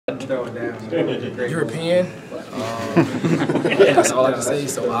European. That's all I can say.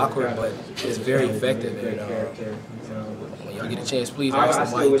 It's so awkward, but it's very effective. And when y'all get a chance, please ask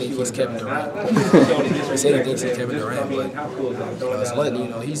him why he thinks he's Kevin Durant. He said he thinks he's Kevin Durant,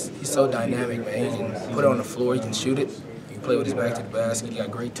 but he's so dynamic, man. He can put it on the floor, he can shoot it. He can play with his back to the basket. He got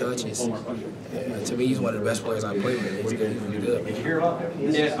great touches. To me, he's one of the best players I play with. He's really good, man.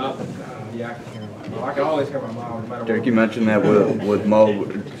 Derrick, you mentioned that with Mo,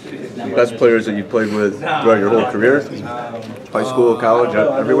 best players that you played with throughout your whole career, high school, college,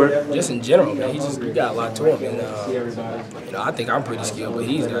 everywhere. Just in general, man. He got a lot to him, and I think I'm pretty skilled, but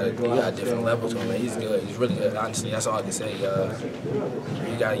he got a different level to him. Man. He's good. He's really good. Honestly, that's all I can say.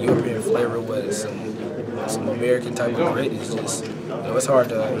 He got a European flavor with some American type of grit. It's just it's hard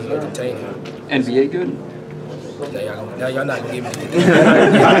to contain him. NBA good? Now y'all not gonna give me that.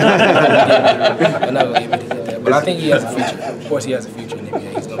 Y'all not gonna give me that. But I think he has a future. Of course, he has a future in the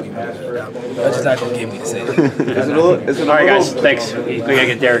NBA. He's gonna be really good. Y'all just not gonna give me to say that. All right, guys. Thanks. We gotta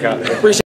get Derrick out. Appreciate